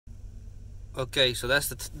Okay, so that's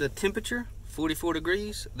the temperature, 44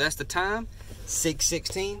 degrees. That's the time,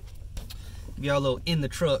 6:16. Give y'all a little in the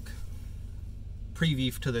truck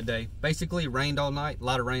preview to the day. Basically, it rained all night, a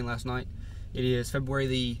lot of rain last night. It is February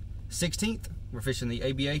the 16th. We're fishing the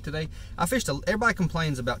ABA today. Everybody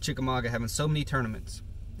complains about Chickamauga having so many tournaments,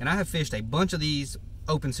 and I have fished a bunch of these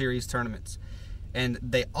open series tournaments, and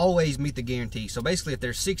they always meet the guarantee. So basically, if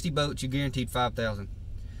there's 60 boats, you guaranteed 5,000.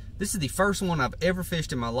 This is the first one I've ever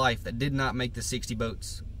fished in my life that did not make the 60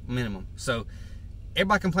 boats minimum. So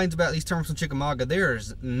everybody complains about these tournaments in Chickamauga.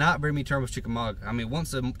 There's not very many tournaments in Chickamauga. I mean,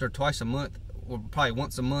 once or twice a month, or probably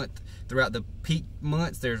once a month throughout the peak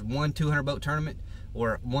months, there's one 200 boat tournament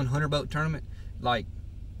or 100 boat tournament. Like,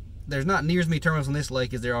 there's not near as many tournaments on this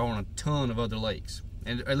lake as there are on a ton of other lakes,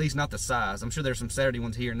 and at least not the size. I'm sure there's some Saturday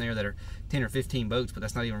ones here and there that are 10 or 15 boats, but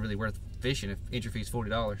that's not even really worth fishing if entry fee is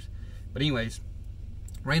 $40. But anyways,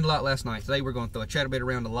 rained a lot last night. Today we're going to throw a chatterbait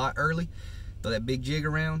around a lot early, throw that big jig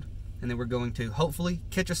around, and then we're going to hopefully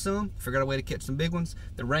catch us some, figure out a way to catch some big ones.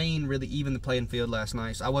 The rain really evened the playing field last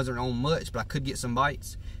night, so I wasn't on much, but I could get some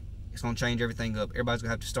bites. It's going to change everything up. Everybody's going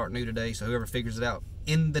to have to start new today, so whoever figures it out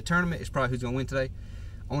in the tournament is probably who's going to win today.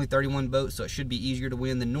 Only 31 boats, so it should be easier to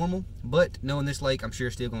win than normal, but knowing this lake, I'm sure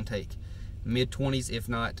it's still going to take mid-20s, if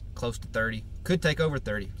not close to 30. Could take over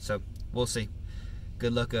 30, so we'll see.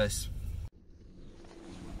 Good luck us.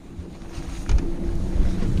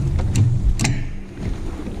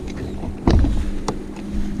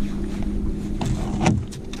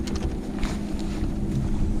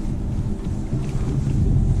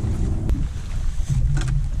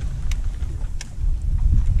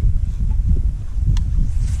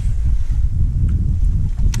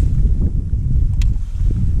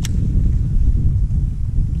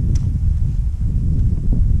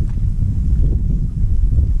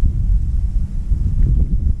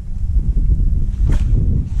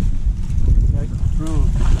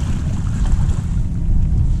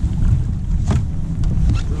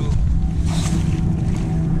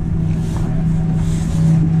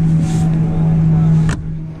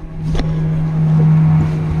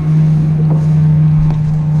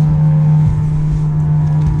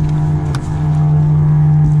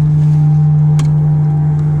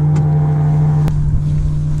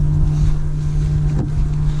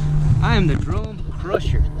 I am the drum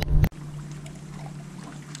crusher.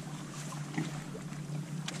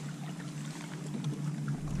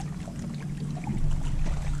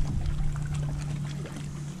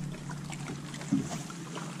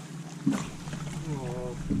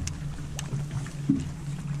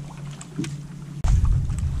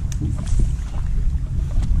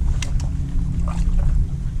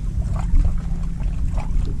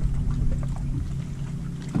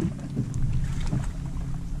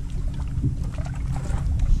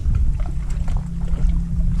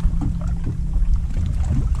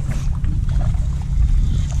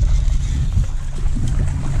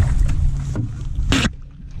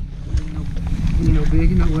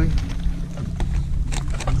 Big, no way.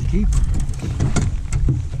 Keep.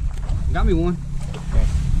 Got me one. Okay.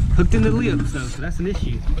 Hooked in the lips though, so that's an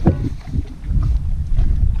issue.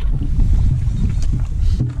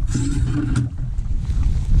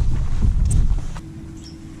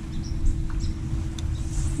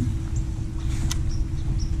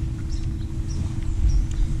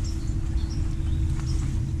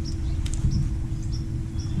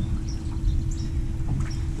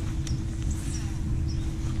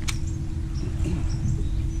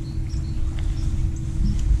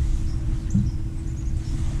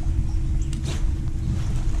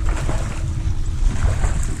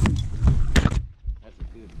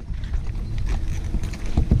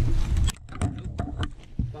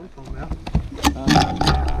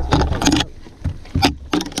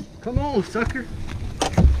 Come on, sucker.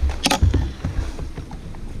 That's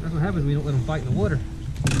what happens when you don't let them fight in the water.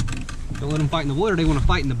 Don't let them fight in the water, they want to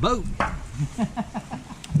fight in the boat.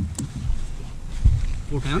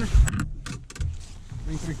 4 pounder.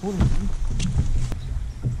 3 3/4.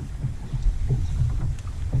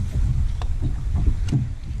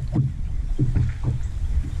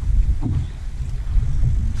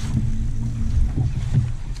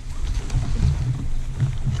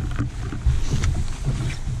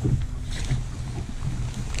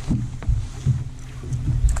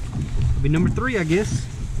 Be number 3, I guess.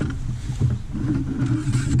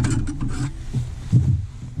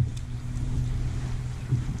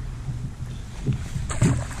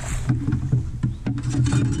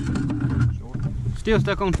 Still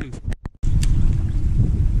stuck on 2.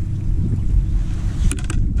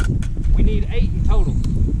 We need 8 in total.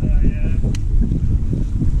 Yeah. You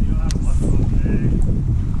don't have a lot of them.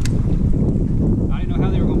 I didn't know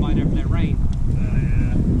how they were going to bite there from that rain.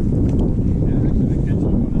 Yeah.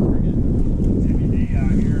 DVD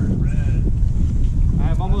out here, red. I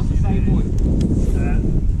have almost the same one.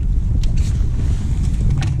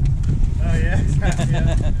 Oh yeah,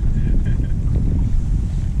 yeah.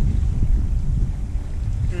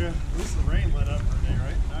 Yeah, at least the rain let up for a day,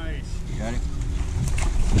 right? Nice. You got it.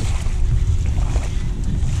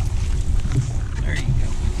 There you go.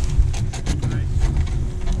 Nice.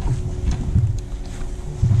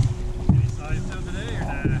 Any size to them today or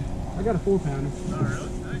nah? I got a 4-pounder. Oh really?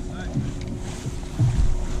 Nice, nice.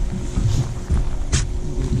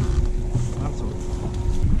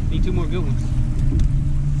 Need 2 more good ones.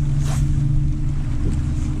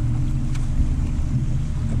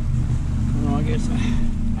 Well, I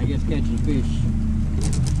guess catching fish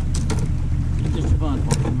is just a fun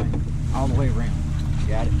part for me, all the way around.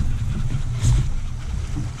 Got it.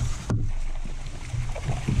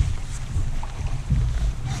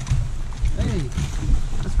 Hey,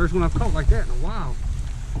 that's the first one I've caught like that in a while.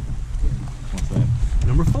 What's that?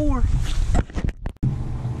 Number 4.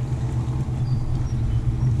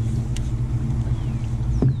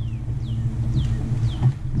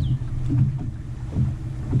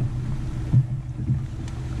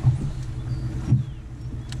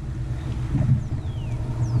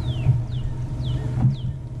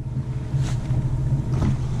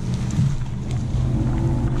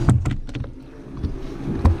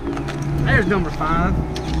 There's number 5.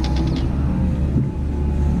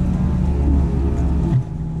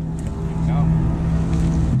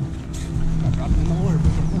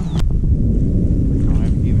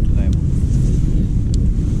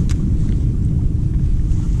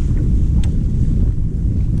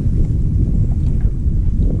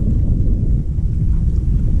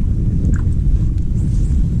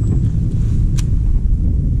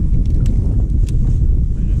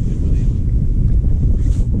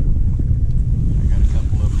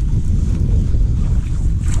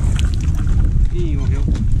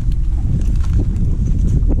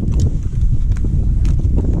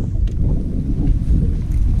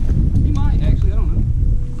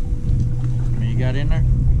 In there?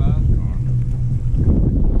 5.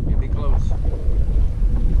 It'd be close.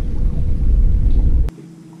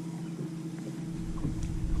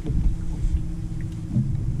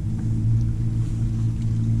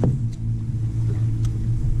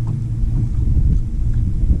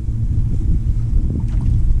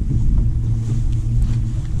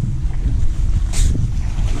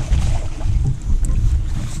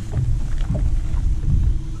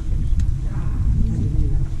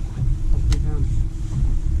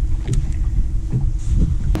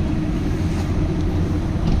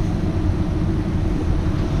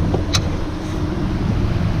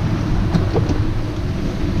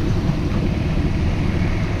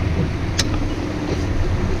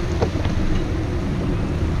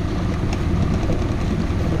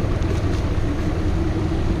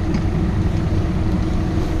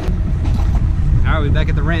 Alright, we're back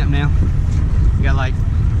at the ramp now. We got like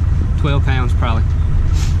 12 pounds probably.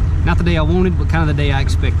 Not the day I wanted, but kind of the day I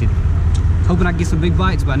expected. Hoping I could get some big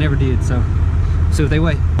bites, but I never did, so see what they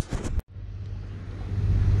weigh.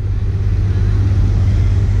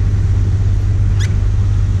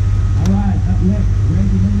 Alright, up next,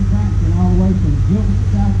 Reggie Lee Braxton, all the way from Gilbert,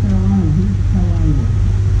 South Carolina. He's the co-angler.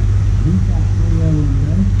 He's got 3 of them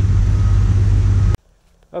today.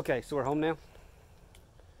 Okay, so we're home now.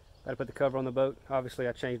 Got to put the cover on the boat. Obviously,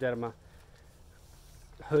 I changed out of my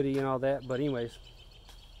hoodie and all that. But anyways,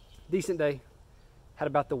 decent day. Had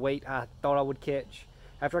about the weight I thought I would catch.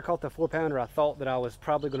 After I caught the 4-pounder, I thought that I was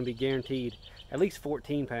probably going to be guaranteed at least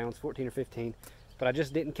 14 pounds, 14 or 15. But I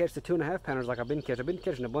just didn't catch the 2.5-pounders like I've been catching. I've been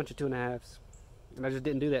catching a bunch of 2.5s, and I just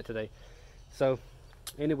didn't do that today. So,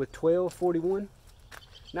 ended with 12.41.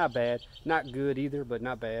 Not bad. Not good either, but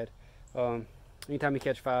not bad. Anytime you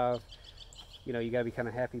catch 5, you know, you gotta be kind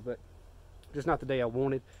of happy, but just not the day I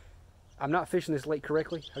wanted. I'm not fishing this lake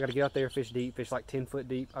correctly. I gotta get out there, fish deep, fish like 10 foot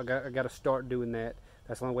deep. I gotta start doing that.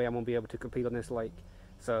 That's the only way I'm gonna be able to compete on this lake.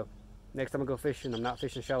 So next time I go fishing, I'm not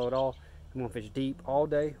fishing shallow at all. I'm gonna fish deep all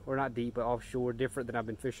day, or not deep, but offshore, different than I've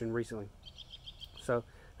been fishing recently. So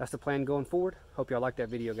that's the plan going forward. Hope y'all liked that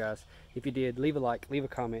video, guys. If you did, leave a like, leave a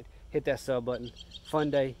comment, hit that sub button.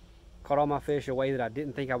 Fun day. Caught all my fish a way that I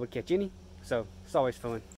didn't think I would catch any. So it's always fun.